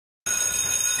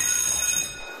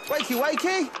Wakey,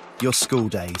 wakey. Your school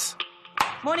days.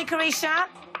 Morning, Carisha.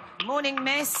 Morning,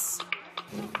 miss.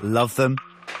 Love them.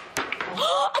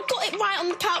 I got it right on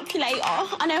the calculator.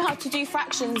 I know how to do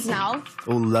fractions now.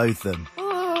 Or loathe them.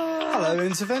 Hello,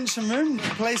 intervention room.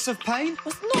 Place of pain.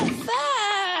 It's not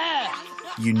fair.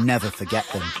 You never forget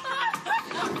them.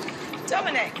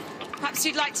 Dominic, perhaps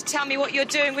you'd like to tell me what you're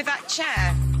doing with that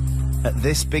chair? At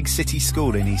this big city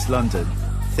school in East London,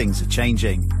 things are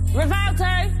changing.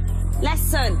 Rivaldo,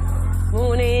 lesson.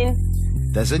 Morning.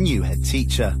 There's a new head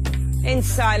teacher. In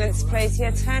silence, please,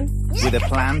 year 10. With a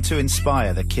plan to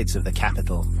inspire the kids of the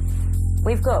capital.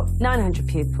 We've got 900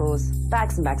 pupils,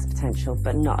 bags and bags of potential,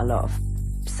 but not a lot of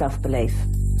self-belief.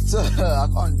 Sir, I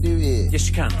can't do it. Yes,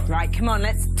 you can. Right, come on,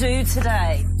 let's do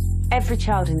today. Every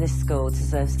child in this school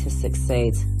deserves to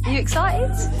succeed. Are you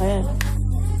excited?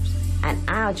 And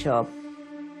our job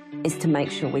is to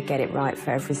make sure we get it right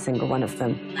for every single one of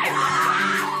them.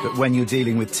 But when you're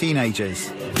dealing with teenagers,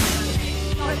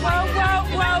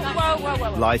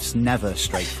 Whoa. life's never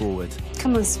straightforward.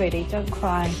 Come on, sweetie, don't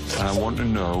cry. And I want to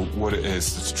know what it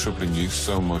is that's troubling you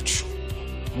so much.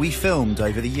 We filmed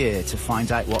over the year to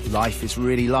find out what life is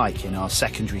really like in our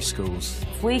secondary schools.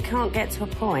 If we can't get to a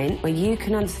point where you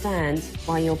can understand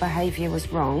why your behaviour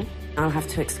was wrong, I'll have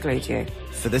to exclude you.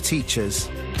 For the teachers.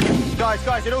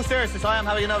 Guys, in all seriousness, I am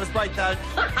having a nervous breakdown.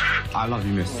 I love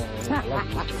you, miss.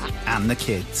 And the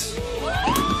kids.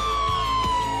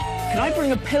 Can I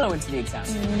bring a pillow into the exam?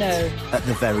 No. At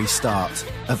the very start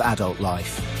of adult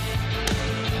life.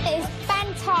 It's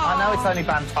banter. I know it's only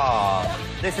banter.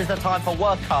 This is the time for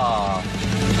work hard.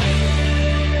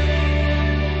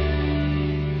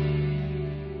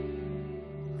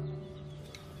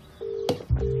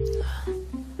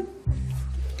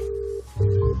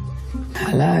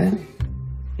 Hello.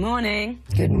 Morning.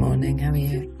 Good morning, how are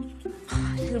you?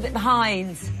 A little bit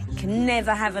behind. Can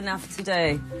never have enough to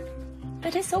do.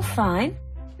 But it's all fine.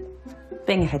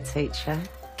 Being a head teacher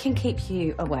can keep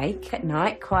you awake at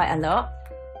night quite a lot.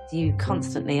 You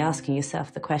constantly asking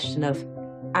yourself the question of,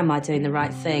 am I doing the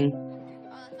right thing?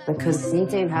 Because you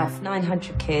do have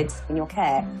 900 kids in your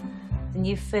care, and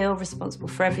you feel responsible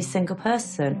for every single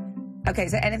person. OK,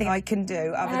 is there anything I can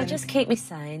do other than... Just keep me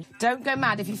sane. Don't go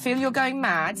mad. If you feel you're going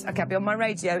mad, OK, I'll be on my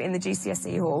radio in the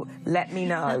GCSE hall. Let me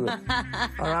know.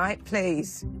 All right,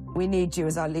 please. We need you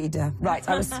as our leader. Right,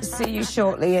 I will see you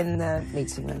shortly in the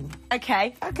meeting room.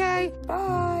 OK. OK,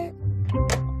 bye.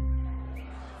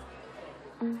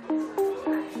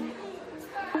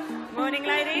 Morning,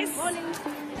 ladies. Morning.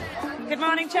 Good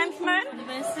morning, gentlemen.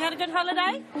 You had a good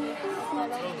holiday?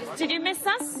 Did you miss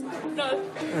us? No.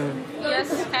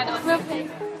 Yes, kind of.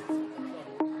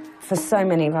 For so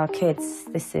many of our kids,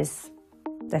 this is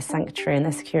their sanctuary and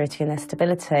their security and their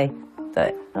stability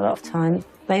that a lot of time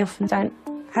they often don't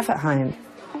have at home.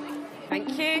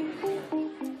 Thank you.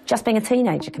 Just being a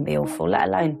teenager can be awful, let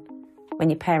alone when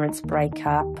your parents break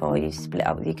up or you split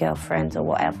up with your girlfriend or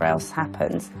whatever else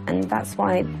happens. And that's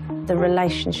why the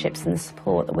relationships and the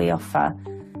support that we offer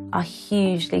are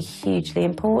hugely, hugely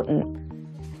important.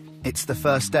 It's the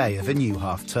first day of a new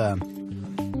half-term.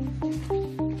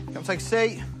 Come take a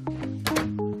seat.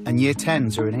 And Year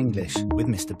 10s are in English with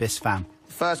Mr Bisfam.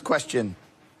 First question.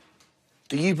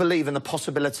 Do you believe in the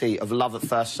possibility of love at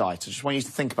first sight? I just want you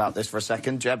to think about this for a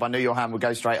second. Jeb, I knew your hand would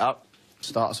go straight up.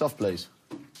 Start us off, please.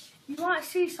 You might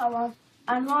see someone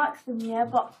and like them, yeah,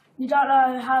 but you don't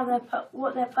know how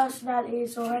what their personality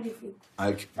is or anything.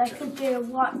 Okay. They could be a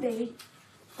white bee,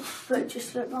 but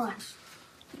just look nice.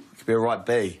 It could be a right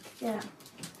B. Yeah,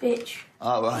 bitch.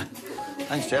 Oh, right.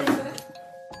 Thanks, Jeb.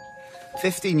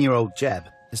 15-year-old Jeb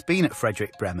has been at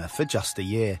Frederick Bremer for just a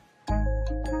year.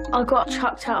 I got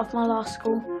chucked out of my last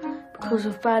school because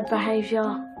of bad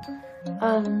behaviour.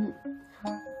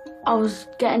 I was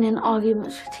getting in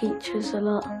arguments with teachers a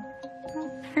lot.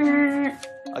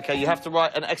 OK, you have to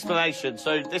write an explanation.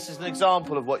 So this is an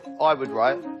example of what I would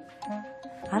write.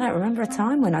 I don't remember a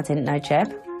time when I didn't know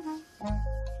Jeb,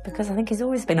 because I think he's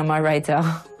always been on my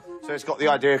radar. So it's got the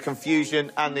idea of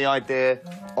confusion and the idea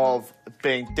of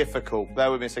being difficult.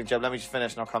 Bear with me a second, Jeb. Let me just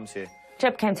finish and I'll come to you.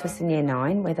 Jeb came to us in Year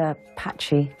 9 with a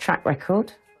patchy track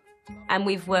record, and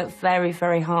we've worked very,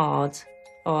 very hard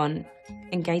on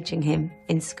engaging him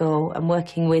in school and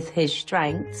working with his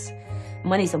strengths. And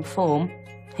when he's on form,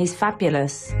 he's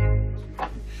fabulous.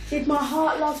 Did my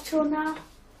heart love till now?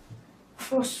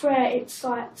 For I swear it's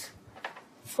sight,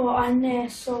 for I ne'er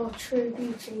saw true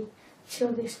beauty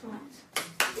till this night.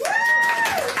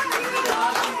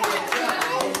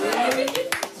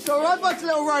 So I've got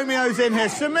little Romeo's in here.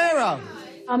 Samira!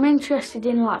 I'm interested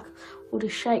in, like, all the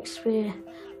Shakespeare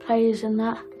plays and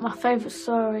that. My favourite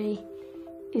story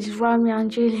is Romeo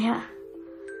and Juliet.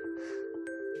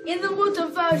 In the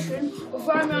modern version of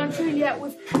Romeo and Juliet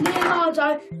with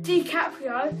Leonardo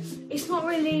DiCaprio, it's not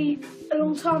really a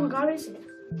long time ago, is it?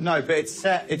 No, but it's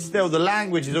set. It's still, the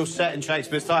language is all set in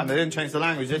Shakespeare's time. They didn't change the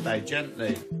language, did they?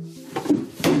 Gently.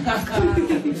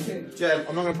 Jeb,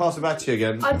 I'm not going to pass it back to you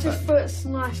again. I just thought it's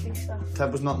nicely, sir.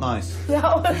 That was not nice. That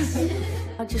was...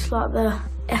 I just like the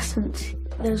essence.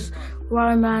 There's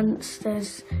romance,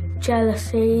 there's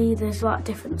jealousy, there's like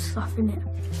different stuff in it.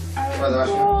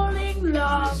 Falling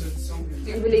love.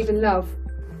 Do you believe in love?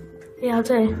 Yeah, I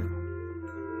do.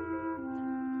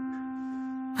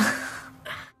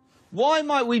 Why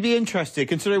might we be interested,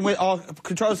 considering our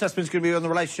control assessment is going to be on the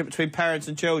relationship between parents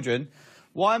and children,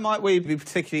 why might we be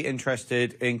particularly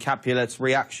interested in Capulet's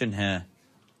reaction here?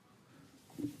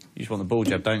 You just want the ball,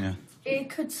 Jeb, don't you? It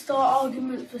could start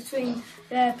arguments between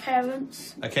their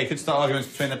parents. OK, it could start arguments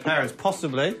between their parents,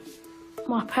 possibly.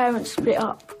 My parents split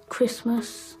up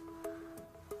Christmas.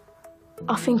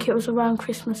 I think it was around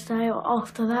Christmas Day or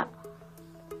after that.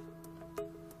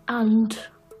 And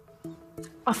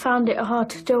I found it hard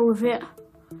to deal with it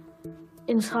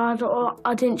inside, or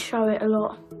I didn't show it a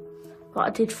lot, but I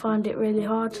did find it really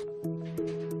hard.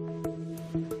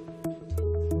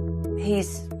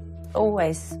 He's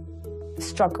always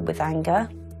struggled with anger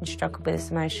and struggled with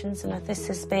his emotions, and this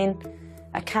has been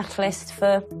a catalyst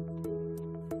for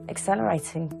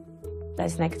accelerating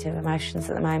those negative emotions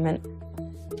at the moment.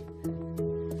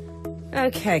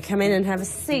 OK, come in and have a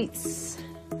seat,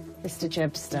 Mr.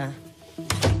 Jebster.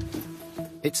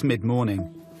 It's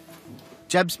mid-morning.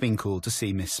 Jeb's been called to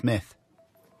see Miss Smith.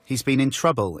 He's been in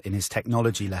trouble in his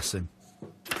technology lesson.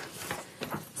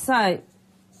 So,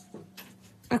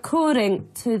 according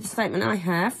to the statement I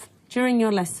have, during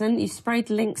your lesson, you sprayed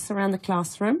links around the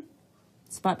classroom,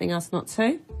 despite being asked not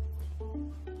to.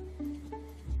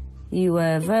 You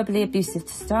were verbally abusive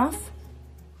to staff.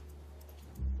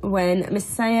 When Miss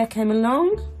Sayer came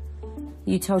along,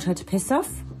 you told her to piss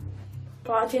off.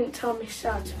 But I didn't tell Miss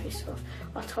Sarah to piss off.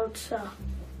 I told Sarah.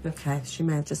 OK, she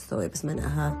may have just thought it was meant at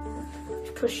her.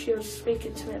 Because she was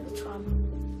speaking to me at the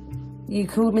time. You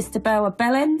called Mr. Bell a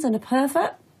bellend and a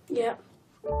pervert? Yeah.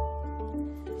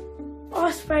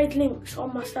 I sprayed links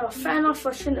on myself. Fair enough,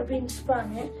 I shouldn't have been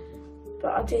spraying it,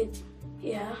 but I did,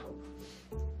 yeah.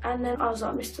 And then I was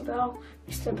like, Mr. Bell,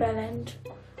 Mr. Bellend,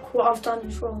 what I've done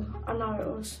is wrong. I know it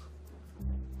was.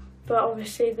 But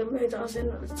obviously the mood I was in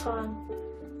at the time,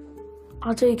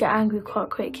 I do get angry quite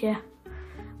quick, yeah.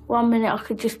 1 minute I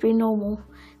could just be normal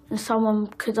and someone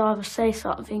could either say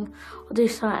something or do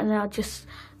something and then I'd just,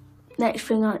 next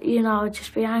thing you know, I'd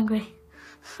just be angry.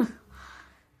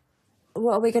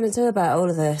 What are we going to do about all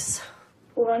of this?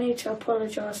 Well, I need to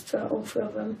apologise to all three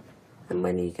of them. And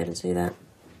when are you going to do that?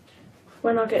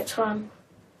 When I get time.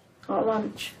 At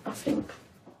lunch, I think.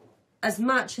 As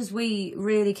much as we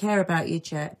really care about you,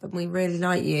 Jeb, and we really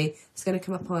like you, there's going to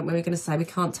come a point where we're going to say we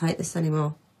can't take this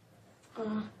anymore.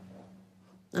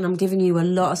 And I'm giving you a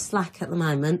lot of slack at the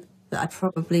moment that I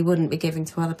probably wouldn't be giving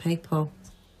to other people.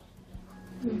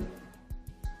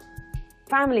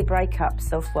 Family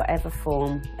breakups of whatever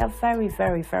form are very,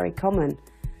 very, very common.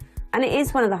 And it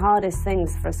is one of the hardest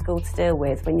things for a school to deal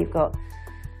with when you've got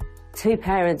two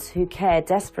parents who care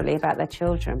desperately about their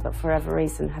children but for whatever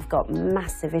reason have got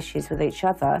massive issues with each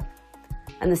other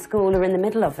and the school are in the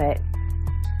middle of it.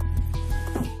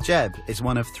 Jeb is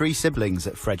one of 3 siblings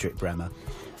at Frederick Bremer.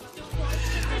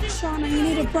 Shauna, you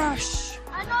need a brush.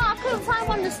 I know, I couldn't find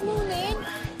one this morning,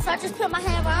 so I just put my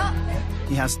hair out.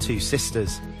 He has 2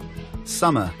 sisters.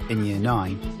 Summer in Year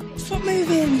 9. Stop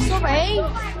moving. Sorry.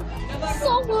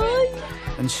 Sorry.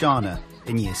 And Shana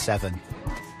in Year 7.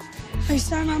 I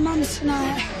saw my mum's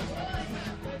tonight.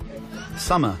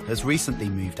 Summer has recently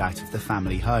moved out of the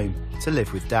family home to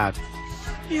live with Dad.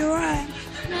 You alright?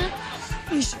 No.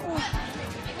 You sure?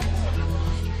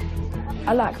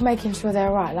 I like making sure they're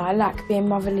alright. Like, I like being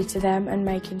motherly to them and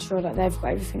making sure that they've got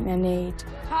everything they need.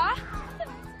 Huh?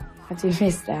 I do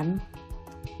miss them.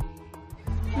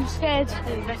 I'm scared.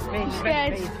 I'm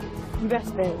scared. You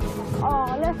best be.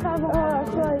 Oh, let's have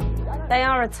a They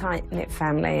are a tight-knit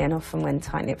family, and often when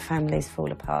tight-knit families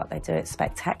fall apart, they do it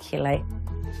spectacularly.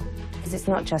 Because it's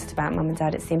not just about Mum and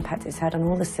Dad, it's the impact it's had on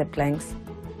all the siblings.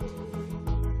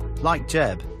 Like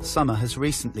Jeb, Summer has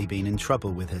recently been in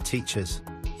trouble with her teachers.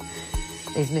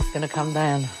 Is Miss going to come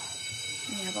down? Yeah,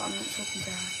 but I'm not talking to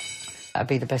her. That'd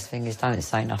be the best thing, is don't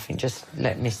say nothing. Just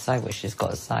let Miss say what she's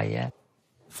got to say, yeah?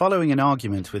 Following an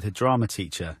argument with her drama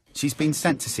teacher, she's been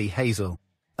sent to see Hazel,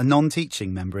 a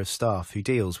non-teaching member of staff who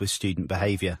deals with student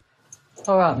behaviour.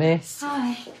 All right, Miss.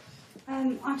 Hi.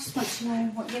 I just want to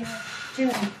know what you're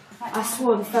doing. I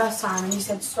swore the first time and you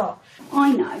said stop.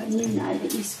 I know, and you know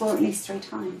that you swore at least 3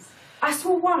 times. I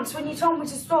swore once when you told me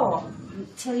to stop.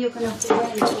 Till you're going to have to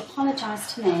learn to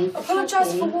apologise to me.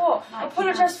 Apologise for what?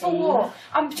 Apologise for what?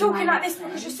 I'm talking like this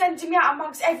because you're sending me out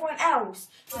amongst everyone else.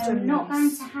 I'm not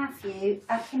going to have you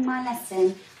back in my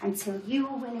lesson until you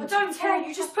are willing to... I don't care,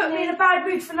 you just put me in a bad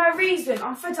mood for no reason.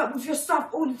 I'm fed up with your stuff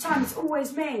all the time. It's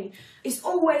always me. It's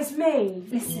always me.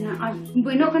 Listen,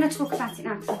 we're not going to talk about it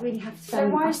now because I really have to go.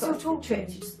 Then why are you still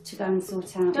talking? To go and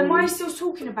sort out. Then why are you still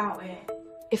talking about it?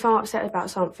 If I'm upset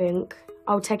about something,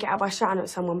 I'll take it out by shouting at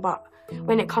someone, but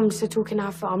when it comes to talking how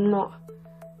I feel,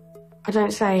 I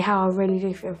don't say how I really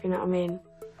do feel, if you know what I mean.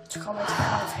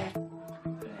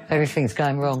 Everything's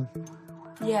going wrong.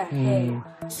 Yeah.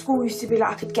 School used to be like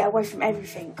I could get away from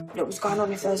everything that was going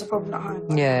on if there was a problem at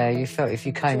home. Yeah, you felt if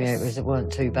you came here it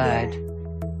weren't too bad.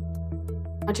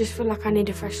 Yeah. I just feel like I need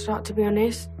a fresh start, to be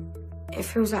honest. It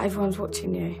feels like everyone's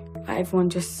watching you. Like everyone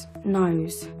just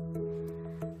knows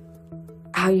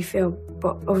how you feel,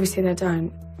 but obviously they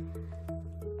don't.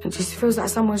 It just feels like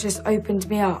someone's just opened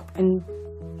me up and,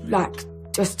 like,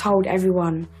 just told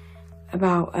everyone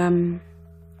about,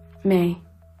 me.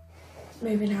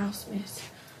 Moving house, miss.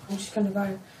 I'm just going to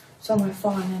go somewhere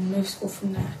fine and move school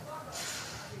from there.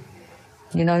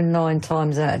 You know, 9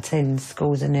 times out of 10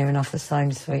 schools are near enough the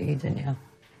same, sweetie, didn't you?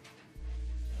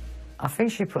 I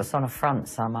think she puts on a front,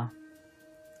 Summer,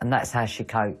 and that's how she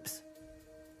copes.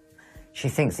 She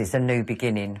thinks it's a new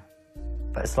beginning.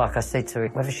 But it's like I said to her,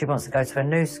 whether she wants to go to a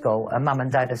new school, her mum and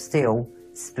dad are still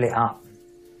split up.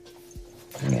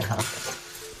 Yeah.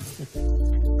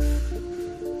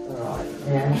 Right,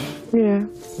 yeah? Yeah.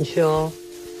 You sure?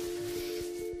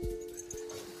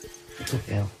 Good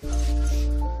girl.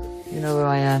 You know where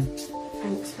I am.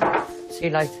 Thanks. See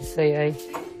you later, sweetie.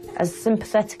 As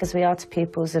sympathetic as we are to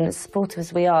pupils and as supportive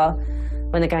as we are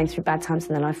when they're going through bad times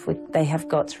in their life, they have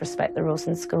got to respect the rules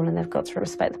in the school and they've got to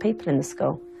respect the people in the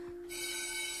school.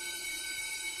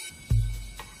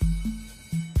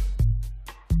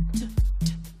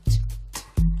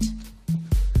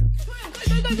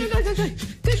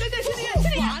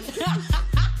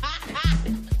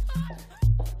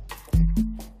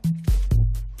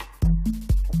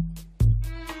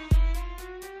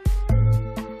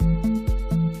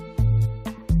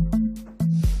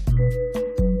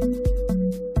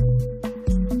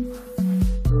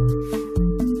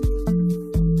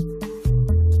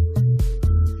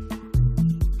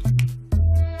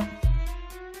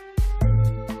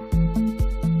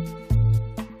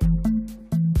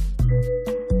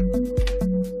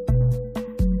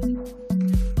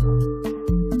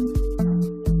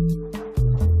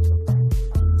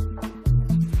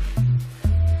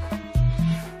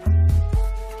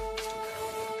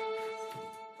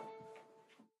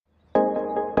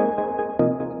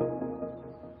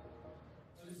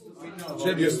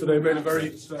 Jed yesterday made a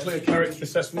very clear character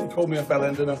assessment. He called me a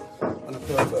bellend and a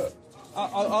pervert.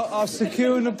 I'll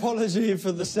secure an apology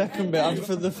for the second bit.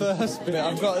 For the first bit,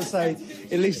 I've got to say,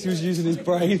 at least he was using his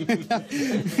brain.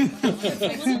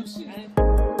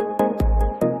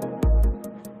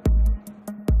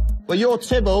 Well, you're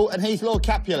Tibble and he's Lord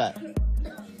Capulet.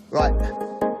 Right.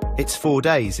 It's 4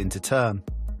 days into term.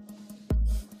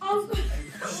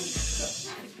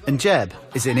 And Jeb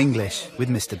is in English with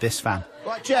Mr. Bisfan.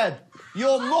 Right, Jeb,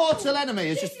 your mortal enemy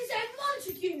is just... This is a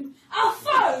Montague, a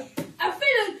foe, a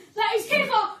villain that is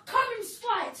hither come in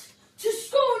spite to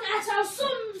scorn at our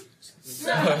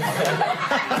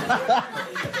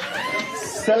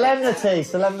Solemnity.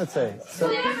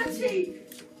 solemnity.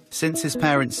 Since his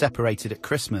parents separated at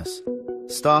Christmas,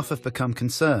 staff have become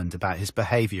concerned about his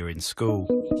behaviour in school.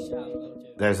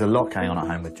 There's a lot going on at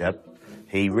home with Jeb.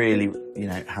 He really,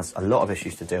 has a lot of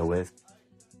issues to deal with.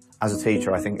 As a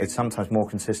teacher, I think it's sometimes more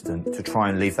consistent to try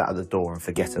and leave that at the door and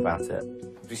forget about it.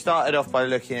 We started off by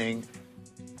looking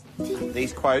at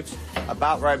these quotes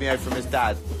about Romeo from his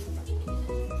dad.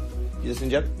 You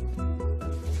listen, Jeb?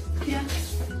 Yeah.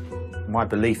 My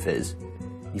belief is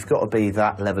you've got to be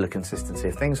that level of consistency.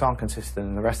 If things aren't consistent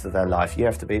in the rest of their life, you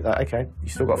have to be that, OK, you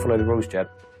still got to follow the rules, Jeb.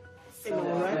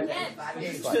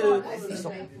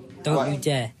 Don't you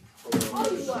dare.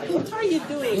 What are you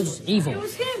doing? It was evil. It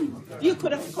was him. You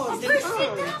could have caused it.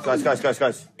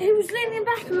 Guys. He was leaning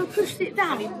back and I pushed it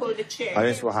down. He pulled the chair. I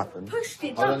this what happened. Pushed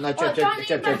it Hold down. on, no, Jeb.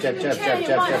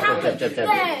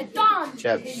 There, done.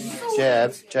 Jeb.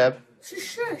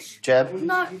 Shush. Jeb.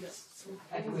 No.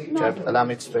 Jeb, allow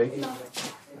me to speak. No.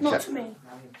 Not to me.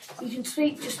 You can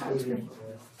speak, just not to me.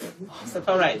 Is that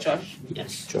all right, Josh?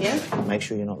 Yes. Josh, Yeah? make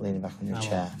sure you're not leaning back on your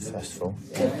chair, first of all.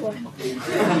 Good boy.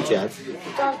 Jeb.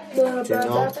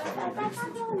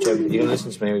 Jeb, you're going to listen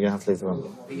to me or you're going to have to leave the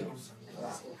room?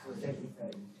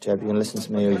 Jeb, you're going to listen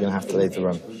to me or you're going to have to leave the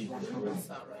room?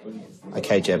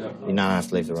 OK, Jeb, you now have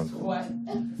to leave the room.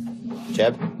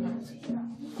 Jeb?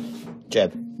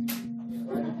 Jeb?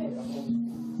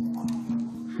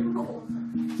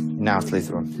 You now have to leave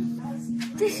the room.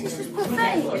 This is just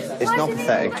pathetic. It's not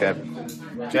pathetic,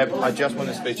 Jeb. Jeb, I just want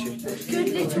to speak to you. Good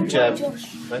little Jeb,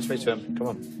 Josh. don't speak to him. Come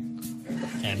on.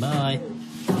 Okay, bye.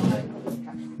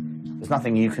 There's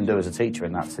nothing you can do as a teacher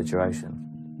in that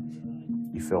situation.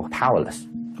 You feel powerless.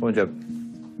 Come on, Jeb.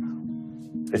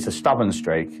 It's a stubborn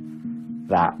streak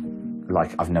that,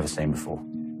 like, I've never seen before.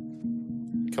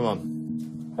 Come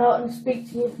on. I want to speak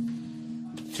to you.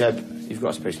 Jeb, you've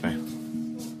got to speak to me.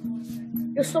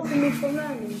 You're stopping me from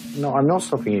learning. No, I'm not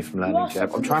stopping you from You learning, are Jeb. I'm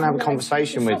stopping trying to me have a from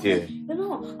conversation learning. with you. You're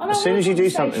not. I don't As soon want as a you do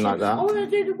something like conversation. that... I want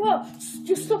to do the work.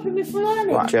 You're stopping me from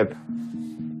learning. Right, Jeb.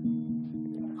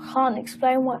 I can't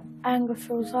explain what anger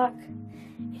feels like.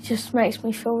 It just makes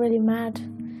me feel really mad.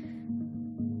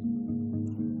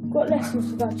 I've got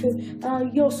lessons to go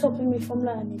to. You're stopping me from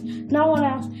learning. No one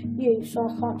else, you, so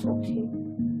I can't talk to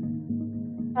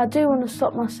you. I do want to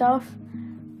stop myself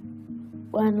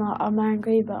when, like, I'm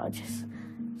angry, but I just...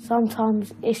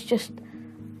 Sometimes it's just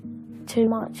too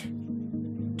much.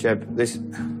 Jeb, this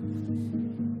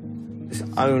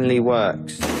only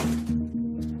works.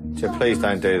 Jeb, please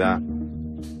don't do that.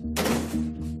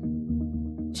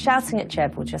 Shouting at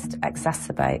Jeb will just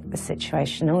exacerbate the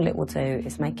situation. All it will do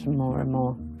is make him more and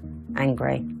more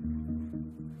angry.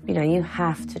 You know, you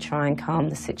have to try and calm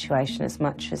the situation as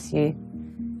much as you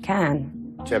can.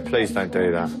 Jeb, please don't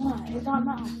do that. No, it don't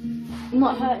matter. I'm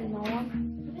not hurting no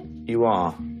one. You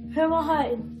are. Who am I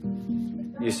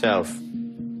hurting? Yourself.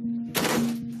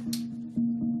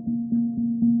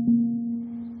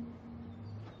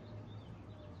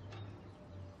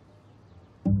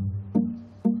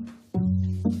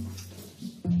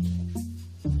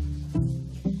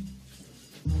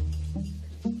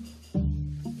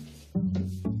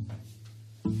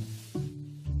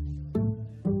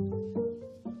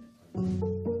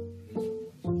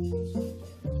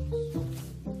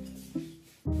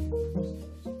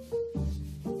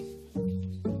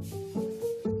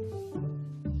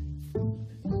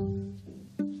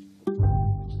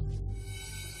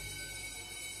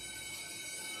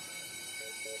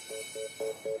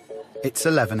 It's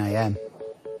 11 a.m.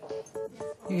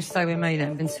 You can stay with me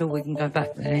then until we can go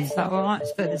back there. Is that all right?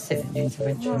 It's better to sit in the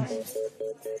interventions.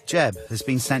 Jeb has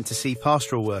been sent to see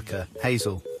pastoral worker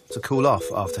Hazel to cool off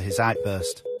after his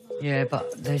outburst. Yeah,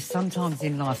 but there's sometimes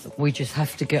in life that we just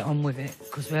have to get on with it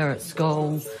because we're at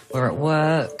school, we're at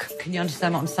work. Can you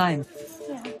understand what I'm saying?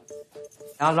 Yeah.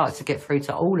 I like to get through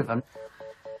to all of them.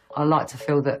 I like to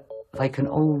feel that they can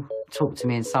all talk to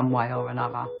me in some way or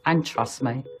another and trust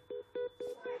me.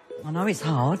 I know it's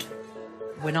hard.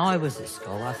 When I was at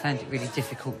school, I found it really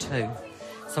difficult too.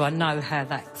 So I know how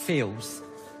that feels.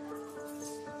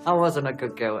 I wasn't a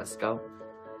good girl at school.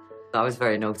 I was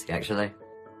very naughty, actually.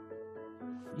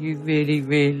 You really,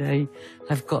 really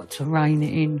have got to rein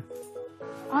it in.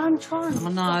 I'm trying.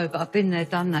 I know, but I've been there,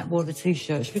 done that, wore the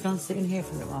T-shirt. Should we go and sit in here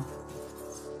for a little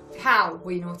while? How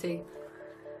were you naughty?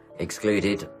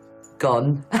 Excluded.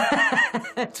 Gone.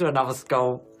 To another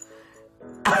school.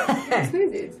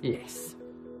 Excluded? Yes.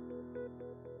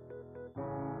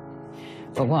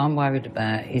 But what I'm worried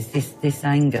about is this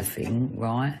anger thing,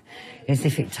 right? Is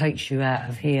if it takes you out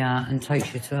of here and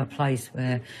takes you to a place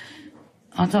where...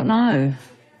 I don't know.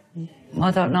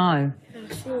 I don't know.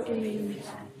 I see what you mean.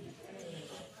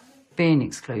 Being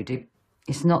excluded,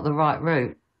 it's not the right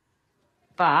route.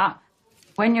 But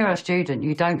when you're a student,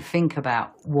 you don't think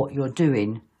about what you're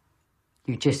doing.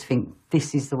 You just think,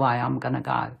 this is the way I'm going to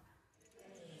go.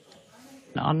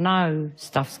 I know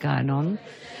stuff's going on,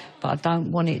 but I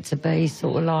don't want it to be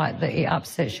sort of like that it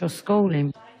upsets your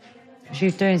schooling. Because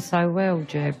you're doing so well,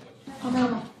 Jeb. I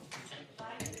know.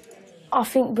 I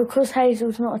think because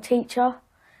Hazel's not a teacher,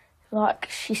 like,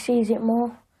 she sees it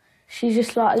more. She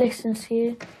just, like, listens to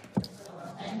you.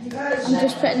 I'm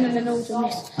just putting them in order,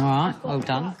 miss. All right, well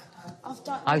done.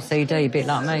 OCD, a bit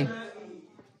like me.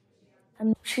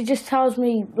 And she just tells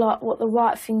me, like, what the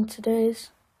right thing to do is.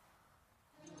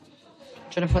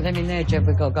 Do you want to put them in there, Jeb?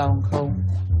 We've got to go on call.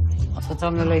 So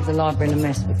don't want to leave the library in a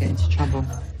mess. We'll get into trouble.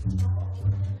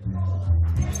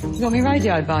 You got me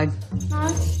radio, babe?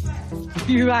 No.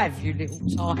 You have, you little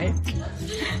tyke.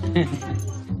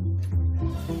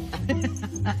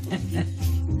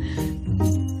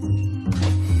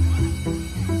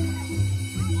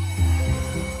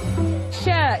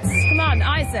 Shirts. Come on,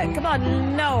 Isaac. Come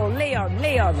on, Noel, Leon.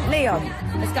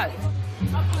 Let's go.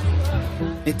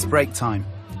 It's break time.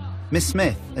 Miss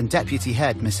Smith and Deputy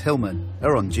Head Miss Hillman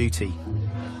are on duty.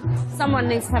 Someone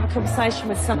needs to have a conversation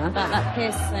with someone about that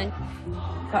piercing.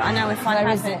 but I know if I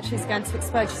have it, she's going to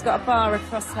explode. She's got a bar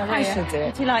across her I ear. shall do it.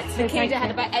 Would you like to? Nikita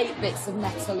had about 8 bits of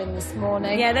metal in this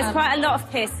morning. Yeah, there's quite a lot of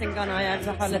piercing gone on over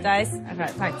the holidays. Okay,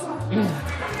 thanks.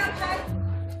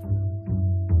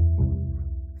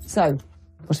 So,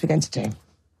 what are we going to do?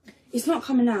 It's not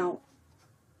coming out.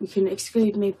 You can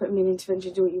exclude me, put me in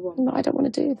intervention, do what you want. No, I don't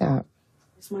want to do that.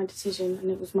 It's my decision,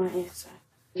 and it was my ear, so...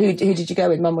 Who did you go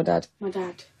with, Mum or Dad? My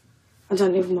dad. I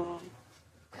don't live with my mum.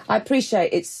 I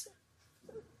appreciate it's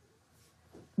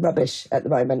rubbish at the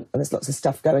moment and there's lots of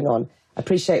stuff going on. I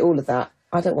appreciate all of that.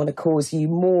 I don't want to cause you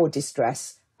more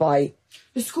distress by...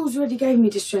 The school's already gave me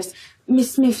distress.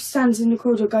 Miss Smith stands in the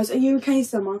corridor and goes, "Are you okay,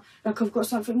 Summer?" Like I've got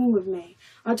something wrong with me.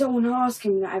 I don't want to ask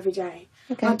him that every day.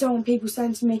 Okay. I don't want people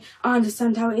saying to me, "I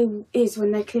understand how it is,"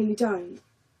 when they clearly don't.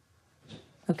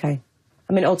 Okay.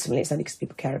 I mean, ultimately, it's only because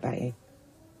people care about you.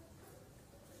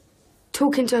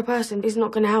 Talking to a person is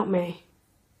not going to help me.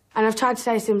 And I've tried to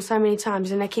say to them so many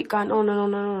times and they keep going on and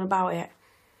on and on about it.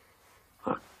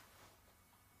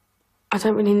 I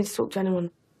don't really need to talk to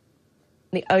anyone.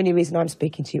 The only reason I'm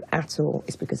speaking to you at all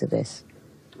is because of this.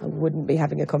 I wouldn't be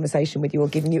having a conversation with you or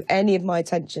giving you any of my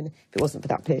attention if it wasn't for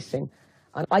that piercing.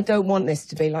 And I don't want this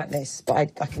to be like this, but I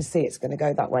can see it's going to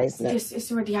go that way, isn't it?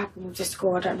 It's already happened with this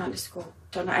school. I don't like this school.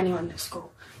 Don't like anyone in this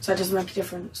school. So it doesn't make a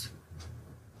difference.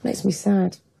 Makes me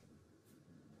sad.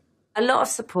 A lot of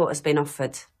support has been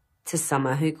offered to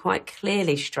Summer, who quite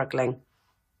clearly struggling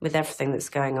with everything that's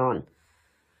going on.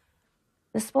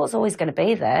 The support's always going to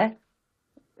be there.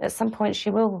 At some point, she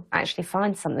will actually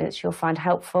find something that she'll find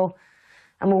helpful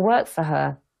and will work for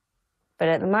her. But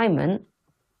at the moment,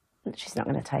 she's not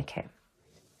going to take it.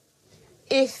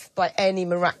 If by any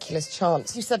miraculous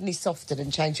chance you suddenly softened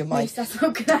and changed your mind, Yes, that's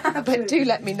not going to happen. but do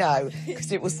let me know,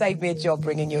 because it will save me a job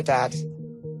bringing your dad.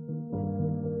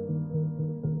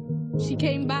 She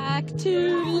came back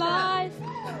to life,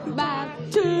 back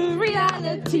to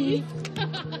reality.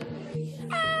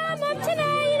 I'm up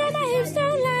tonight and my hips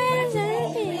don't lie.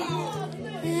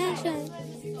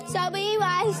 So be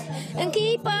wise and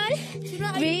keep on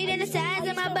reading the signs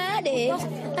of my body.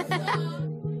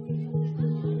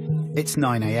 It's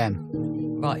 9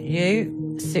 a.m. Right,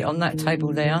 you sit on that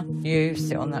table there. You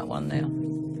sit on that one there.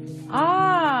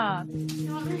 Ah!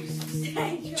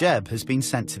 Jeb has been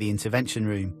sent to the intervention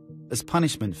room as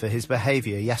punishment for his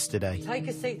behaviour yesterday. Take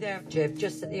a seat there, Jeb,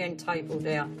 just at the end table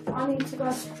there. I need to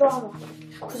go to drama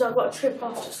because I've got a trip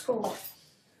after school.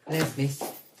 There's Miss.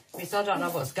 Miss, I don't know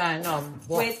what's going on.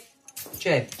 What? With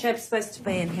Jeb. Jeb's supposed to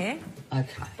be in here.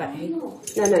 Okay. But he...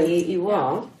 No, you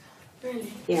are.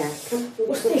 Really? Yeah.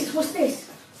 What's this? What's this?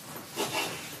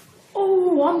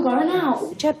 Oh, I'm going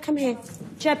out. Jeb, come here.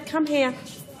 Jeb, come here.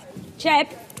 Jeb,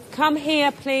 come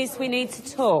here, please. We need to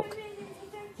talk.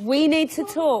 We need to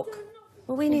talk.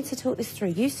 Well, we need to talk this through.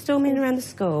 You storming around the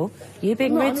school, you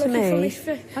being rude to me.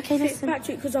 Okay, listen.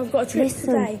 Patrick, because I've got a trip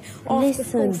today after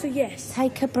school, so yes.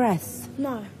 Take a breath.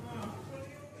 No.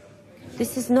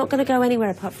 This is not going to go anywhere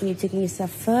apart from you digging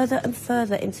yourself further and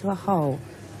further into a hole.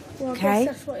 Well, Okay? I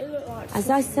guess that's what it looked like. As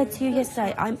I said to you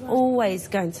yesterday, I'm always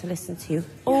going to listen to you.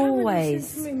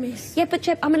 Always. You haven't listened to me, miss. Yeah, but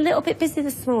Jeb, I'm a little bit busy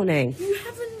this morning. You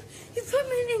haven't... You put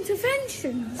me in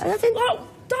interventions. I didn't... Like,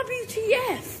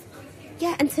 WTF.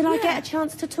 Yeah, until I get a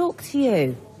chance to talk to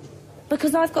you.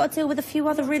 Because I've got to deal with a few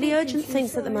other really urgent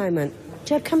things at the moment.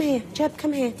 Jeb, come here. Jeb,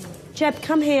 come here. Jeb,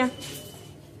 come here.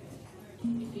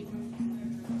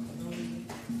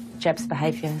 Jeb's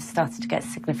behaviour has started to get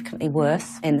significantly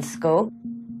worse in the school.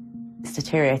 It's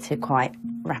deteriorated quite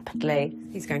rapidly.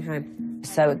 He's going home.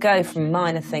 So it go from a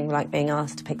minor thing like being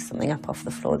asked to pick something up off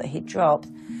the floor that he'd dropped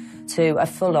to a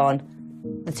full-on,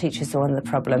 the teacher's the one the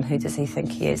problem, who does he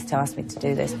think he is to ask me to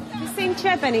do this? Have you seen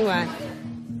Jeb anywhere?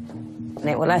 And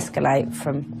it will escalate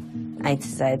from A to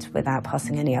Z without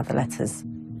passing any other letters.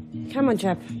 Come on,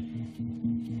 Jeb.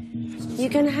 You're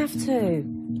going to have to.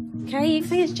 Okay, you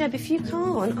think it's Jeb, if you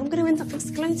can't, I'm going to end up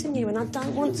excluding you, and I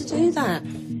don't want to do that.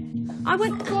 I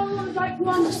went... Like, you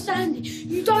understand it.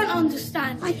 You don't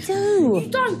understand it. I do. You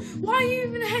don't. Why are you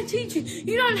even a head teacher?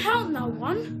 You don't help no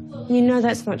one. You know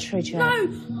that's not true, Jeb.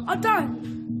 No, I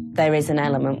don't. There is an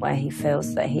element where he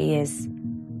feels that he is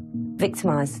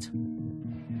victimised.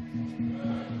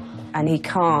 And he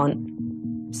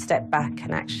can't step back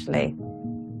and actually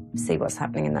see what's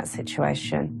happening in that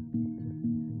situation.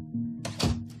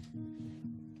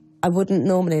 I wouldn't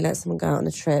normally let someone go out on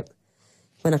a trip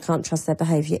when I can't trust their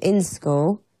behaviour in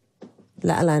school,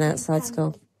 let alone outside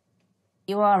school.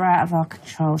 You are out of our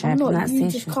control, Jeb, I'm not. and that's You the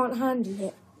just issue. can't handle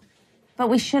it. But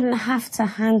we shouldn't have to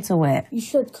handle it. You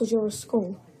should, because you're a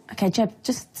school. OK, Jeb,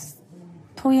 just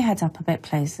pull your head up a bit,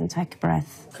 please, and take a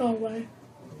breath. Go away.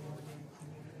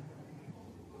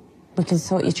 We can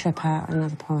sort your trip out at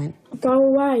another point. Go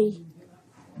away.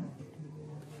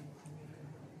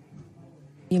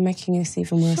 You're making this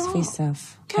even worse for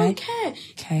yourself, okay? I don't care.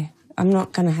 Okay. I'm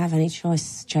not going to have any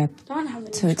choice, Jeb. Don't have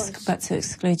any choice. But to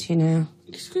exclude you now.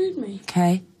 Exclude me.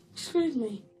 Okay? Exclude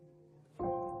me.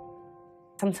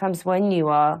 Sometimes when you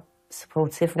are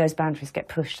supportive, those boundaries get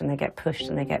pushed and they get pushed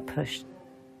and they get pushed.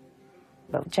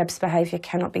 But Jeb's behaviour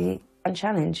cannot be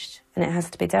unchallenged and it has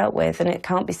to be dealt with, and it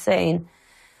can't be seen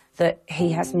that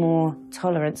he has more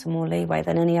tolerance and more leeway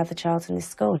than any other child in this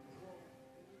school.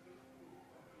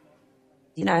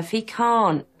 You know, if he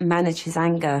can't manage his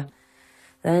anger,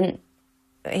 then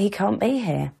he can't be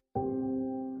here.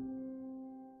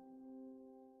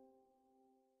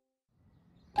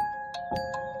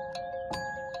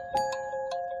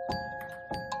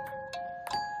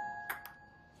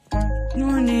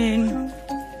 Morning.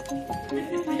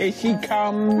 Here she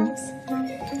comes,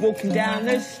 walking down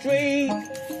the street,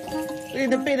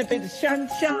 with a bit of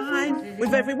sunshine,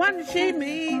 with everyone she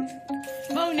meets.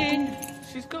 Morning.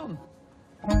 She's gone.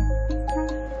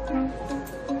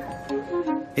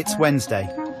 It's Wednesday.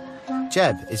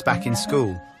 Jeb is back in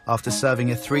school after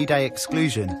serving a 3-day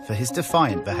exclusion for his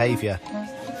defiant behaviour.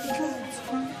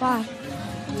 Bye.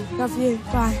 Love you.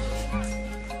 Bye.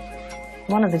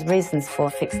 One of the reasons for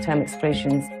fixed-term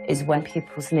exclusions is when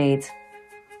pupils need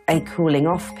a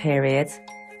cooling-off period,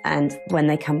 and when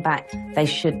they come back, they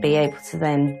should be able to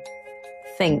then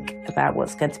think about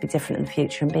what's going to be different in the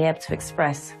future and be able to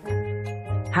express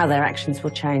how their actions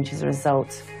will change as a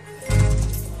result.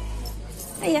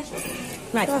 Hiya.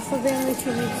 Right. Sorry for being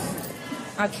little.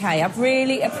 OK, I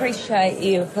really appreciate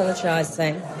you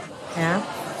apologising, yeah?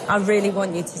 I really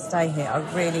want you to stay here, I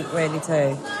really, really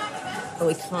do. But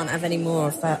we can't have any more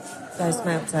of those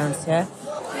meltdowns, yeah?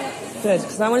 Good,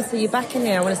 because I want to see you back in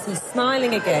here, I want to see you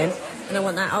smiling again, and I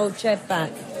want that old Jeb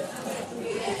back.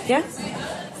 Yeah?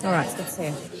 All right, it's good to see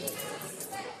you.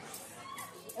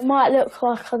 It might look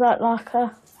like I don't like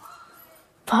her,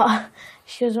 but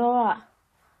she's all right.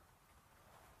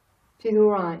 She's all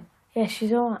right? Yeah,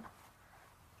 she's all right.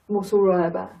 What's all right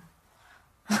about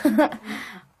her?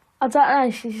 I don't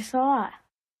know, she's just all right.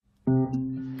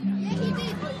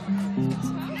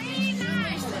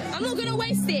 I'm not gonna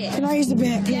waste it. Can I use a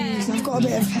bit, please? Yeah. I've got a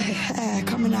bit of hair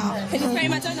coming out. Can you spray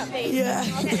my donut, please? Yeah.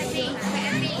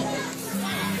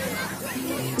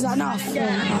 Is that enough?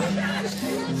 Yeah.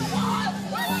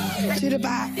 To the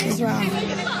back as well.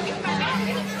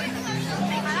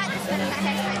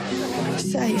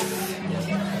 Safe.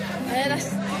 Yeah, that's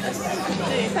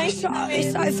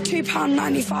It's like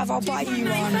 £2.95. I'll buy you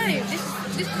one. This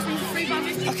is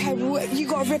 £3.50. Okay, well, you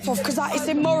got a rip off because it's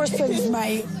in Morrison's,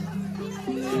 mate.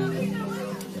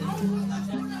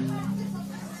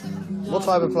 What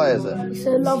type of play is it? It's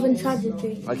a love and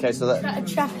tragedy. Okay, so that...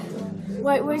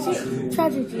 Wait, what is it?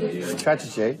 Tragedy.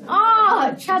 Tragedy?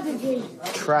 Ah, tragedy.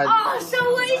 So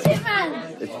what is it,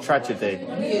 man? It's tragedy.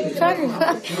 Tragedy.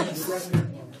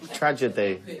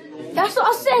 Tragedy. That's what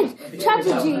I said.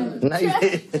 Tragedy. No,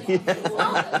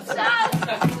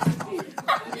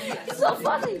 It's not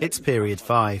funny. It's period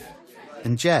 5,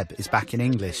 and Jeb is back in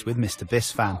English with Mr.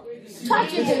 Bisfan.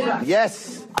 Tragedy.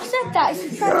 Yes. I said that.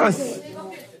 It's a tragedy.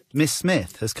 Miss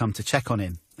Smith has come to check on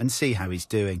him and see how he's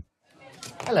doing.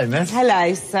 Hello, miss.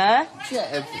 Hello, sir.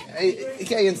 Yeah,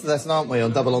 getting into this, aren't we,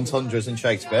 on double entendres in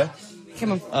Shakespeare?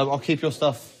 Come on. I'll keep your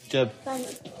stuff, Jeb.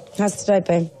 Thanks. How's today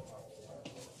been?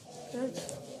 Good.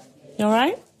 You all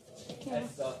right? Yeah.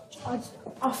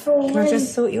 I feel Can I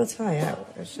just sort your tie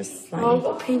out? It's just like... Oh, I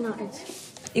got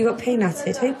peanutted. You got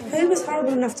peanutted? Who was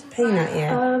horrible enough to peanut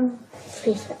you?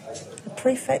 Prefect. The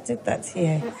prefect did that to you?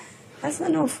 Yeah. That's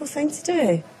an awful thing to do.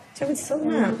 Do you want me to sort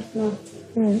them out? No.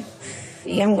 Mm.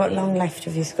 You haven't got long left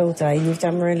of your school day. You've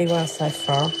done really well so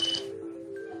far.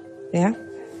 Yeah?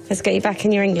 Let's get you back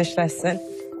in your English lesson.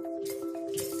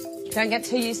 Don't get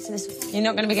too used to this. You're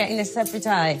not going to be getting this every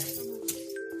day.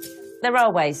 There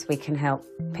are ways we can help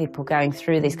people going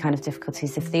through these kind of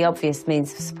difficulties if the obvious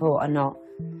means of support are not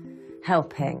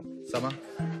helping. Summer,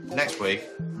 next week,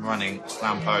 I'm running a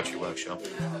slam poetry workshop,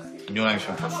 and your name's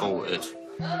been put forward.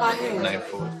 By who? Name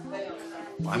forward.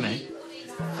 By me.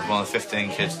 As one of the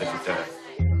 15 kids that could do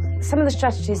it. Some of the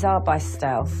strategies are by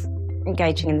stealth,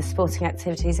 engaging in the sporting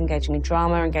activities, engaging in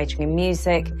drama, engaging in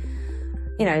music.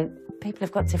 You know, people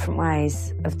have got different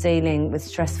ways of dealing with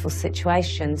stressful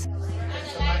situations.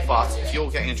 But if you're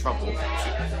getting in trouble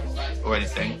or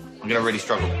anything, I'm going to really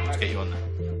struggle to get you on there.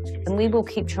 And we will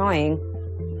keep trying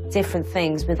different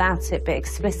things without it but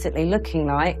explicitly looking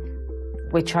like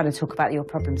we're trying to talk about your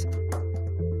problems.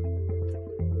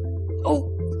 Oh,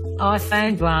 I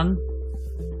found one.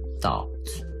 Dot.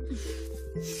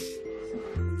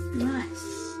 No.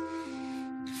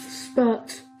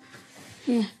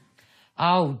 Yeah.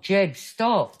 Oh, Jeb,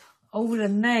 stop. All the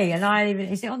knee, and I even...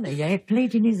 Is it on there? Yeah,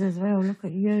 bleeding is as well. Look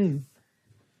at you.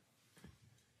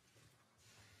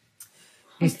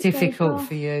 It's difficult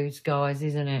for you guys,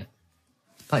 isn't it?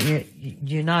 But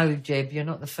you know, Jeb, you're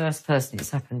not the first person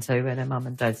it's happened to when their mum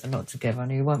and dads are not together,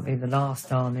 and you won't be the last,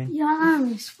 darling. Yeah, I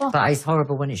know, it's fucked. But it's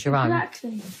horrible when it's your own.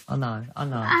 Exactly. I know.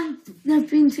 And they've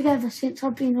been together since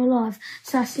I've been alive,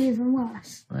 so that's even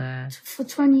worse. Yeah. For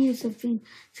 20 years they've been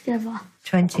together.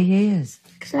 20 years?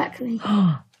 Exactly.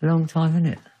 Long time, isn't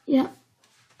it? Yeah.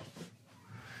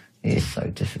 It is so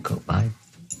difficult, babe.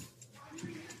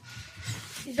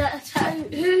 Is that a tattoo?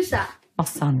 Who's that? My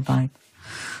son, babe.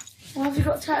 Why have you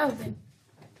got a tattoo of him?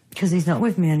 Because he's not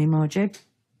with me anymore, Jeb.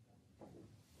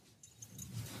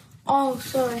 Oh,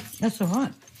 sorry. That's all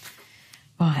right.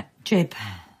 Right, Jeb.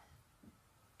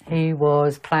 He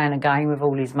was playing a game with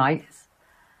all his mates.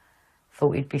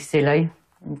 Thought he'd be silly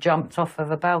and jumped off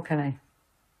of a balcony.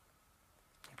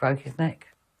 He broke his neck.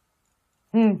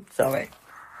 Sorry.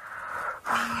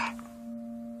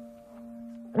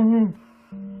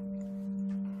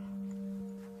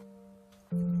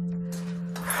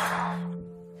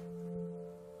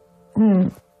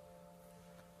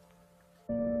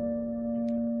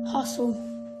 Hustle.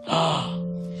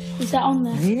 Is that on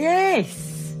there?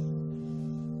 Yes!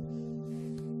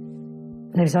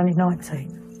 And he was only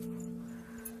 19.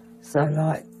 So,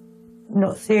 like,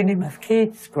 not seeing him have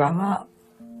kids, grow up,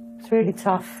 it's really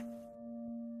tough.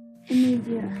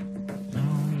 Immediate.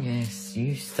 Oh, yes,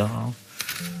 you style.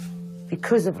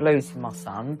 Because of losing my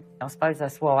son, I suppose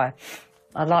that's why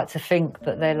I like to think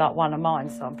that they're like one of mine,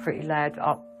 so I'm pretty loud,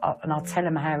 and I'll tell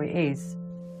them how it is.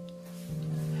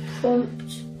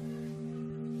 Prompt.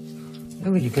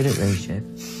 You're really good at those, Jeb.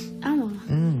 Am I?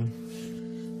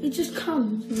 It just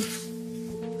comes with...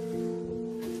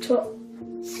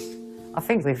 I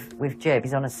think with Jeb,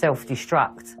 he's on a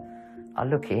self-destruct. I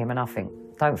look at him and I think,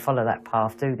 don't follow that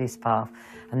path, do this path.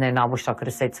 And then I wish I could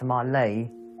have said to my Lee,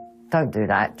 don't do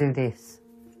that, do this.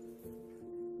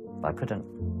 But I couldn't.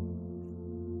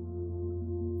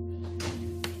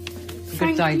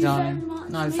 Good day, darling.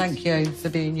 No, thank you for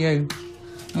being you.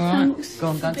 All right? Thanks Go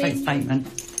on, go and take a statement.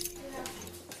 See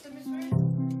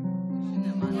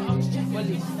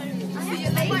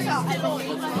you later.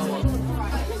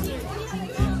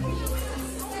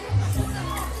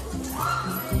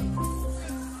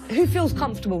 Who feels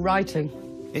comfortable writing?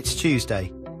 It's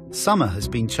Tuesday. Summer has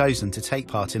been chosen to take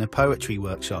part in a poetry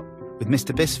workshop with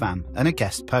Mr. Bispham and a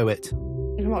guest poet.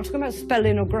 I'm not talking about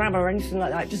spelling or grammar or anything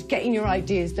like that, just getting your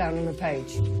ideas down on a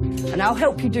page. And I'll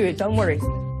help you do it, don't worry.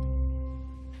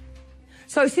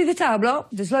 So, see the tower block?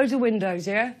 There's loads of windows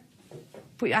here.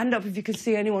 Put your hand up if you can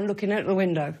see anyone looking out the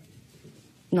window.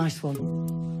 Nice one.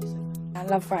 I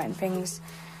love writing things.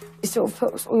 It sort of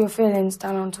puts all your feelings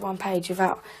down onto one page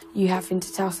without you having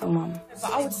to tell someone.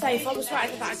 But I would say, if I was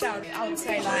writing about a girl, I would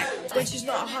say, like, when she's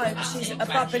not at home, she's a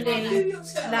bubbly,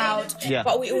 loud,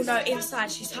 but we all know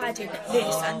inside she's hiding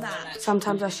this and that.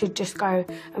 Sometimes I should just go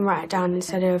and write it down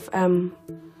instead of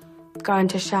going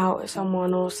to shout at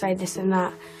someone or say this and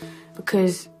that,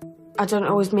 because I don't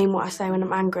always mean what I say when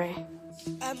I'm angry.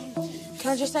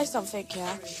 Can I just say something,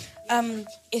 yeah?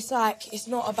 It's like, it's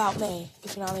not about me,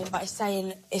 if you know what I mean, but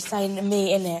it's saying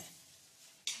me in it.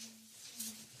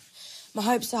 My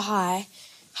hopes are high,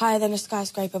 higher than a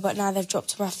skyscraper, but now they've dropped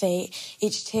to my feet,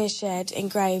 each tear shed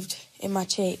engraved in my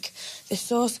cheek. The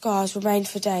sore scars remained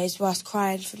for days whilst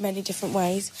crying for many different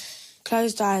ways.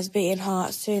 Closed eyes, beating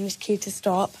heart, soon is key to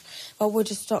stop. What would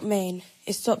a stop mean?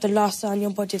 It stopped the last cell in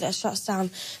your body that shuts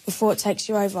down before it takes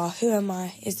you over. Who am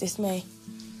I? Is this me?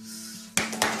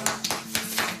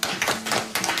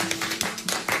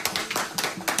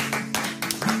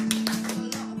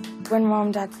 When Mum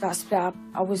and Dad split up,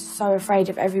 I was so afraid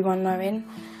of everyone knowing.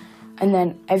 And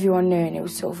then everyone knew, and it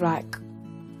was sort of like,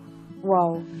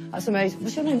 whoa. That's amazing.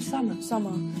 What's your name? Summer?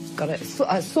 Summer. Got it.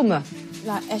 Summer.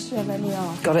 Like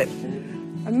S-U-M-M-E-R. Got it.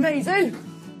 Amazing.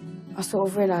 I sort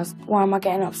of realised, why am I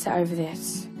getting upset over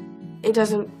this? It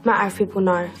doesn't matter if people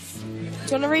know. Do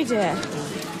you want to read it?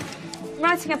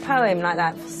 Writing a poem like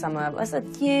that for Summer was a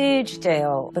huge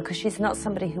deal because she's not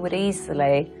somebody who would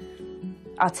easily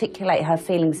articulate her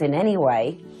feelings in any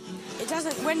way. It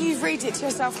doesn't, when you read it to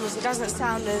yourself, it doesn't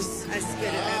sound as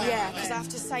good. Yeah, because I have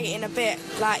to say it in a bit,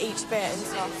 like each bit and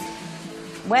stuff.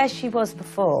 Where she was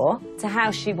before to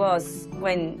how she was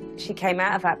when she came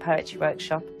out of that poetry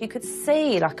workshop, you could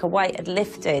see like a weight had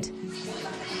lifted.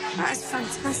 That is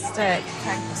fantastic.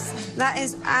 Thanks. That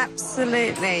is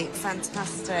absolutely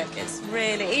fantastic. It's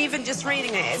really, even just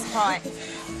reading it is quite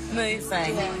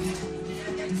moving.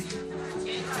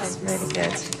 That's really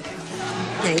good.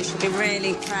 Yeah, you should be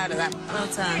really proud of that. Well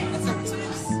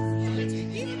done.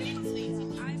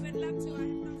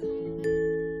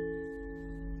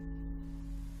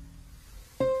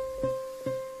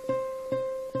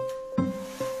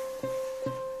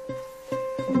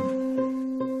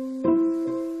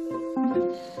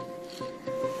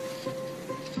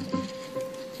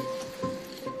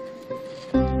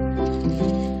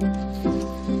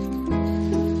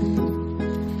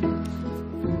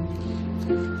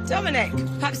 Dominic,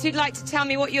 perhaps you'd like to tell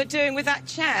me what you're doing with that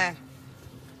chair.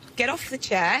 Get off the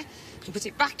chair and put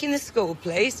it back in the school,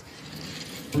 please.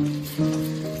 I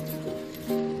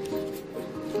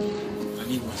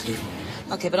need my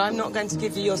skateboard. OK, but I'm not going to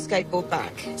give you your skateboard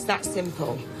back. It's that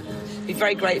simple. Be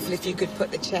very grateful if you could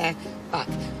put the chair back.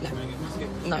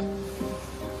 No. No.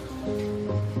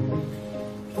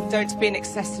 Don't be an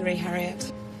accessory,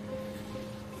 Harriet.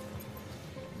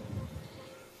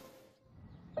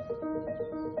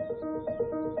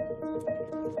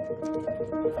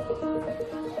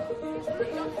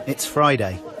 It's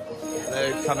Friday.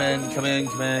 Hello, come in.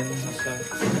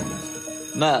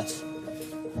 Mert.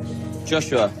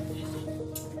 Joshua.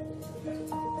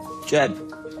 Jeb.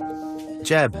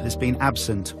 Jeb has been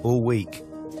absent all week.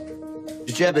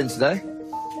 Is Jeb in today?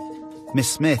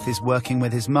 Miss Smith is working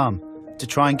with his mum to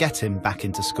try and get him back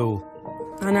into school.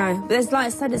 I know. But there's, like I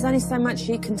said, there's only so much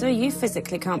you can do. You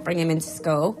physically can't bring him into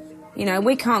school. You know,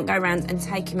 we can't go around and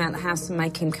take him out of the house and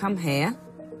make him come here.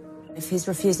 If he's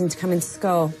refusing to come into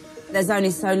school, there's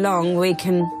only so long we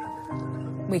can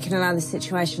allow the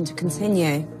situation to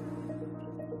continue.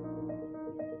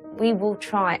 We will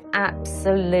try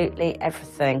absolutely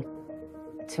everything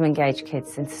to engage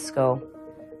kids into school.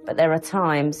 But there are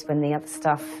times when the other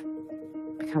stuff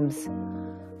becomes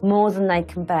more than they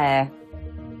can bear.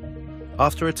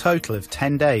 After a total of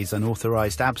 10 days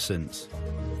unauthorised absence...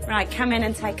 Right, come in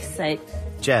and take a seat.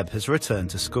 Jeb has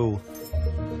returned to school.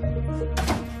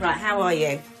 Right, how are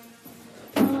you?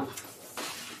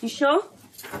 You sure?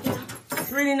 Yeah.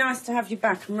 It's really nice to have you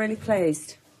back. I'm really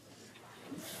pleased.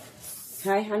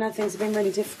 OK, I know things have been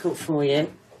really difficult for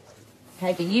you.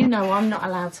 OK, but you know I'm not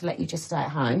allowed to let you just stay at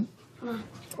home. No.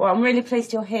 Well, I'm really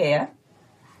pleased you're here.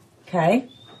 OK?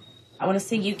 I want to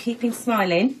see you keeping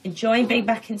smiling, enjoying being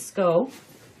back in school.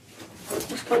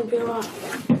 It's going to be all right.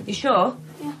 You sure?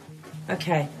 Yeah.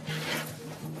 OK.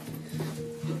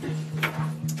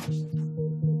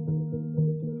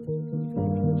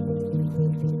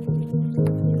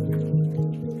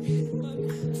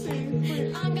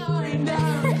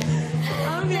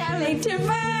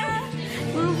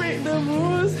 We'll break the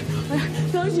rules.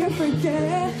 Don't you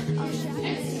forget.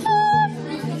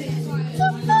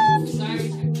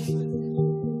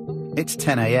 It's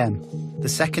 10 a.m, the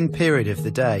second period of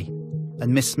the day,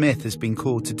 and Miss Smith has been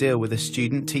called to deal with a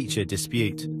student-teacher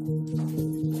dispute.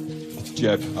 It's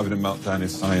Jeb having a meltdown in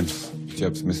science.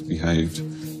 Jeb's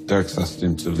misbehaved. Derek's asked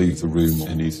him to leave the room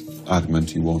and he's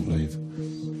adamant he won't leave.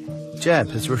 Jeb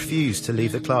has refused to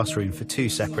leave the classroom for 2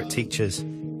 separate teachers,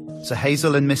 so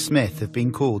Hazel and Miss Smith have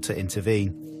been called to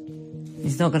intervene.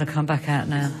 He's not going to come back out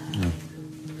now. No.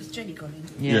 Has Jenny gone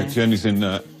in? Yeah, Jenny's in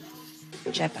there.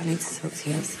 Jeb, I need to talk to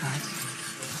you outside.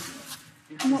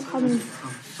 I'm not coming.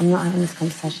 I'm not having this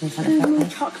conversation in front of You're everyone.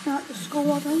 going to chuck me out the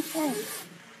school, I don't care.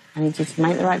 I need you to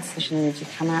make the right decision. I need you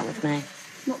to come out with me. I'm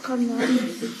not coming out.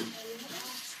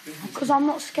 Because I'm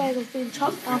not scared of being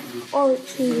chucked out or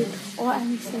treated or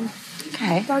anything.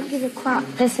 Okay. Don't give a crap.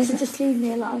 This is just leave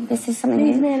me alone. This is something.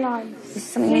 Leave me alone. This is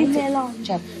something. Leave me alone.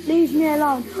 Jeb. Leave me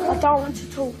alone. I don't want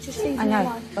to talk. Just leave me alone. I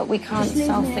know, but we can't Just leave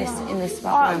solve me this alone. in this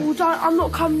Alright, room. well, don't. I'm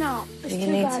not coming out. It's You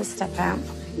too need bad. to step out.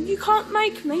 You can't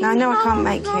make me. No, I know I No can't one-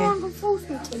 make no you. one can force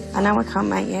me to. I know I can't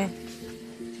make you,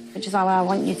 which is why I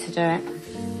want you to do it.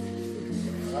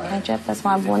 Okay, Jeb, that's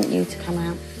why I want you to come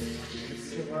out.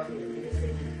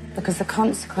 Because the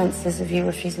consequences of you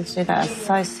refusing to do that are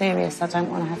so serious, I don't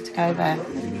want to have to go there.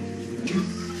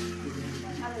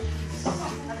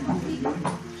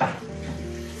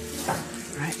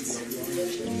 Right.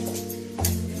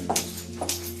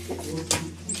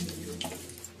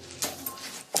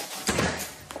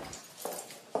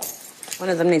 One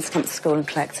of them needs to come to school and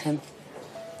collect him.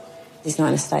 He's not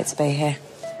in a state to be here.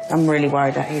 I'm really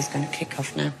worried that he's going to kick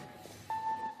off now.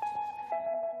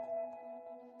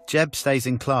 Jeb stays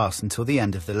in class until the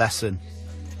end of the lesson.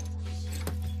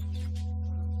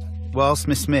 Whilst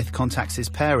Miss Smith contacts his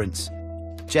parents,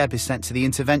 Jeb is sent to the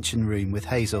intervention room with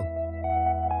Hazel.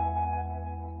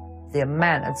 The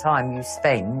amount of time you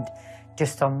spend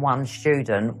just on one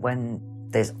student when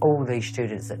there's all these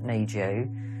students that need you,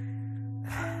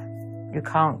 you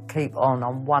can't keep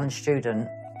on one student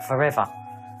forever.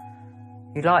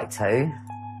 You like to,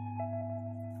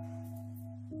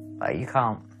 But you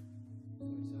can't.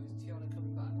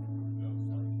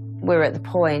 We're at the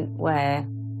point where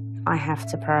I have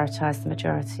to prioritise the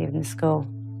majority in the school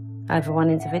over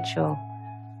one individual.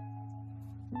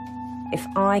 If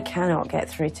I cannot get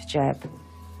through to Jeb,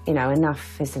 you know,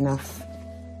 enough is enough.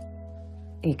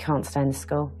 He can't stay in the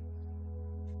school.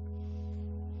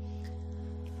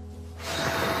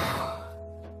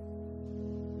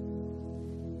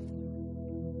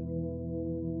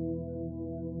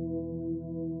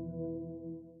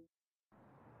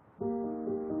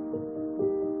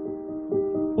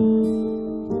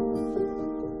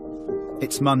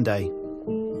 It's Monday.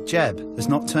 Jeb has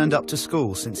not turned up to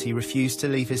school since he refused to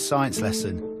leave his science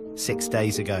lesson 6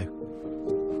 days ago.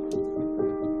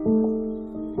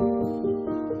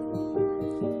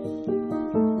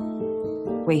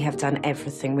 We have done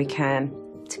everything we can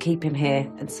to keep him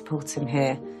here and support him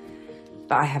here,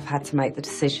 but I have had to make the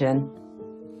decision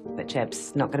that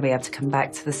Jeb's not going to be able to come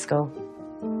back to the school.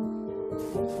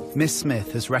 Miss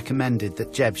Smith has recommended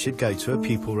that Jeb should go to a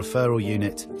pupil referral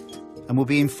unit and will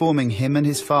be informing him and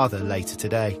his father later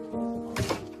today.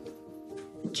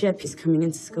 Jeb is coming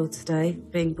into school today,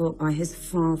 being brought by his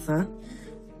father.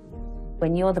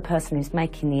 When you're the person who's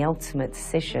making the ultimate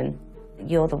decision,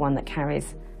 you're the one that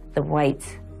carries the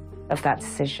weight of that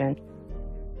decision.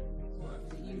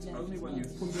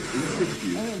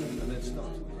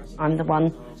 I'm the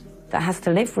one that has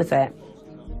to live with it.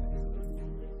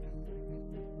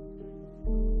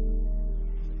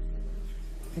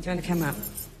 Do you want to come up?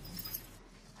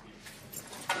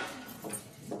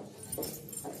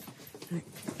 Right,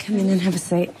 come in and have a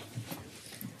seat.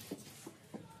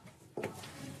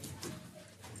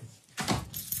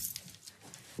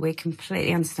 We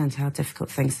completely understand how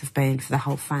difficult things have been for the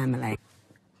whole family.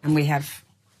 And we have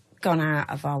gone out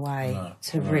of our way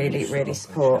to really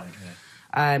support.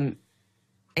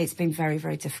 It's been very,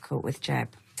 very difficult with Jeb,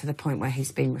 to the point where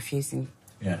he's been refusing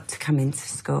to come into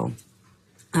school.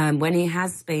 When he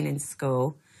has been in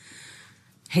school,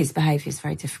 his behaviour is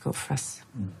very difficult for us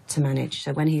to manage.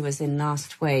 So when he was in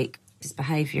last week, his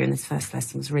behaviour in this first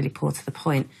lesson was really poor, to the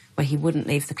point where he wouldn't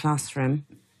leave the classroom.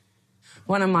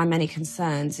 One of my many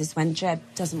concerns is when Jeb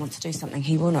doesn't want to do something,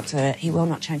 he will not do it. He will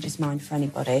not change his mind for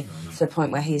anybody, to the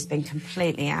point where he has been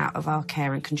completely out of our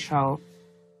care and control.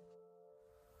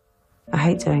 I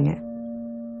hate doing it.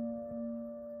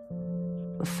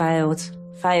 We failed,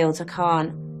 I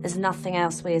can't. There's nothing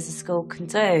else we as a school can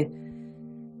do.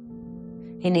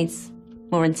 He needs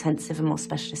more intensive and more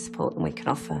specialist support than we can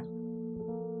offer.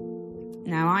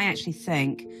 Now, I actually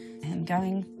think him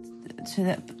going to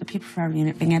the pupil referral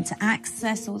unit, being able to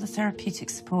access all the therapeutic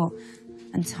support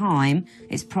and time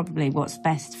is probably what's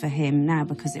best for him now,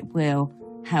 because it will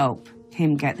help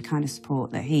him get the kind of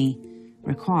support that he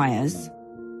requires.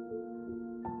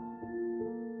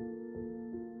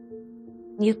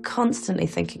 You constantly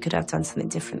think you could have done something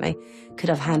differently, could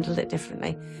have handled it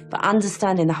differently, but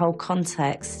understanding the whole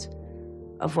context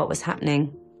of what was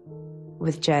happening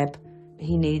with Jeb,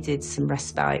 he needed some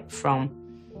respite from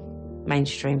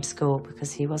mainstream school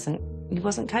because he wasn't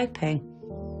coping.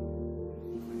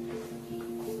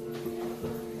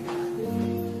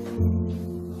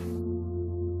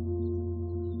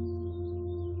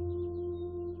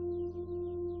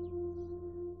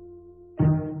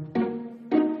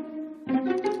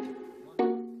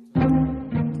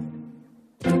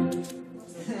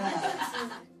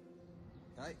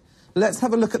 Let's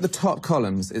have a look at the top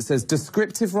columns. It says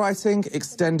descriptive writing,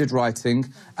 extended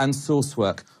writing, and source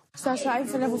work. So should I aim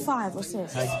for level 5 or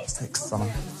 6? 6, Summer,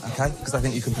 OK? Because I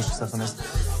think you can push yourself on this.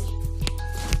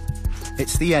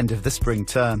 It's the end of the spring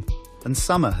term, and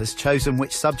Summer has chosen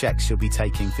which subjects she'll be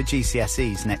taking for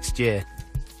GCSEs next year.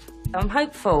 I'm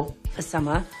hopeful for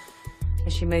Summer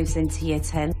as she moves into year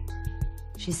 10.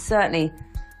 She's certainly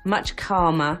much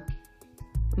calmer,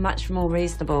 much more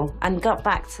reasonable, and got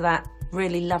back to that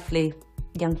really lovely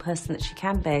young person that she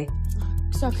can be.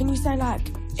 So can you say, like,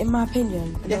 in my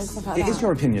opinion? And Yes, stuff like it that? is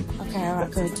your opinion. OK, all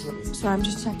right, good. So I'm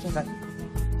just checking.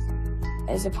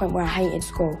 There's a point where I hated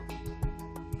school.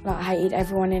 Like, I hated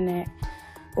everyone in it.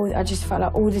 I just felt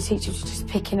like all the teachers were just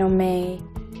picking on me.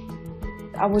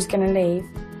 I was going to leave.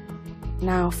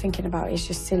 Now, thinking about it, it's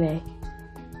just silly.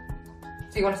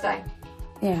 So you want to stay?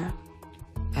 Yeah.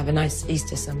 Have a nice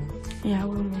Easter summer. Yeah, I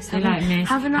will miss. You like me?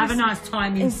 Have a nice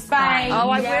time in Spain. Oh,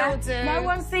 I yeah. will do. No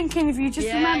one's thinking of you, just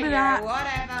remember that.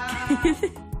 Whatever.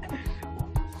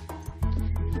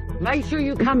 Make sure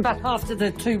you come back after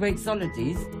the 2 weeks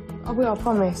holidays. I will, I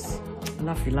promise. I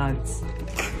love you loads.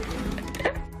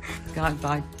 Go,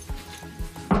 bye.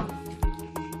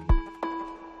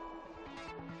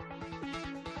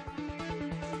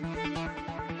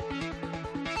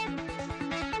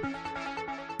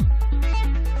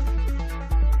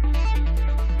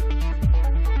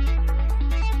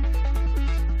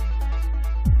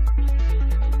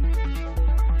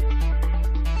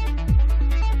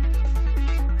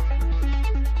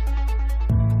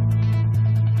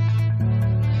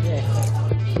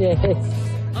 Yes.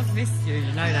 I've missed you,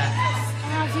 you know that.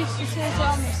 I've missed you so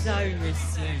much. So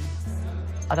missed you.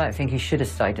 I don't think he should have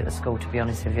stayed at the school, to be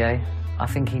honest with you. I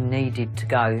think he needed to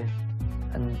go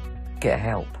and get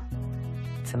help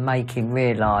to make him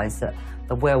realise that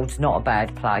the world's not a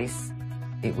bad place.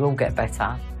 It will get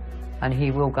better, and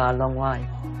he will go a long way.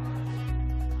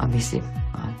 I miss him.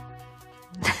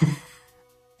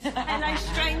 Hello,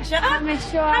 stranger. I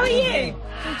miss you. How are you?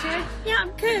 Did you? Yeah,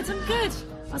 I'm good. I'm good.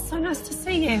 It's so nice to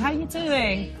see you. How are you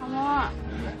doing? I'm alright.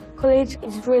 College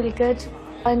is really good.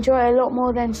 I enjoy it a lot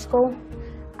more than school,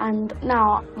 and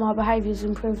now my behaviour's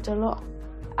improved a lot.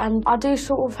 And I do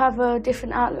sort of have a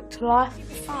different outlook to life. You'll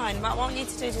be fine. What I want you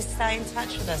to do is just stay in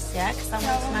touch with us, yeah? Because I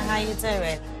want to know how you're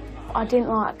doing. I didn't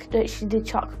like that she did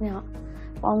chuck me out,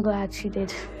 but I'm glad she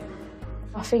did.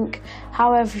 I think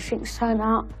how everything's turned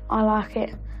out, I like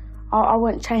it. I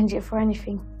wouldn't change it for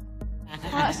anything.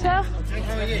 Right, sir?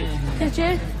 How are you? Did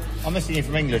you? I'm missing you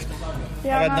from English.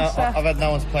 Yeah, I've had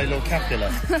no one to play Lord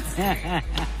Capulet.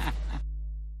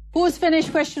 Pause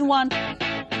finished, question 1.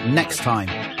 Next time.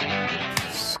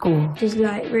 School is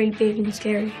like really big and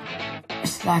scary.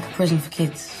 It's like a prison for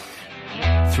kids.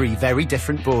 3 very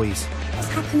different boys What's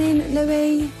happening,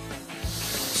 Louis?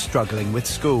 struggling with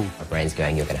school. My brain's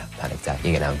going, you're going to have a panic attack.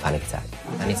 You're going to have a panic attack.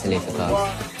 I need to leave the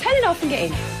class. Turn it off and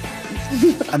get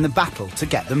in. And the battle to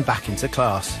get them back into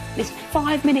class. This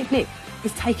 5-minute blip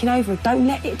is taking over. Don't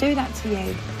let it do that to you.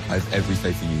 I have every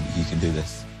faith in you that you can do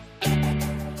this.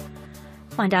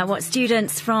 Find out what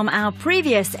students from our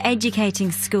previous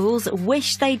educating schools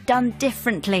wish they'd done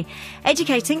differently.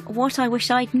 Educating What I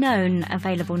Wish I'd Known,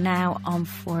 available now on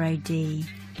 4OD.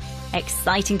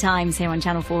 Exciting times here on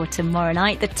Channel 4 tomorrow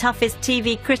night. The toughest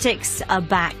TV critics are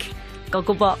back.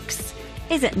 Gogglebox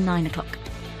is at 9 o'clock.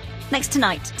 Next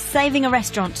tonight, saving a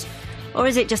restaurant. Or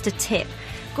is it just a tip?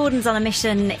 Gordon's on a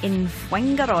mission in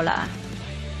Fuengirola.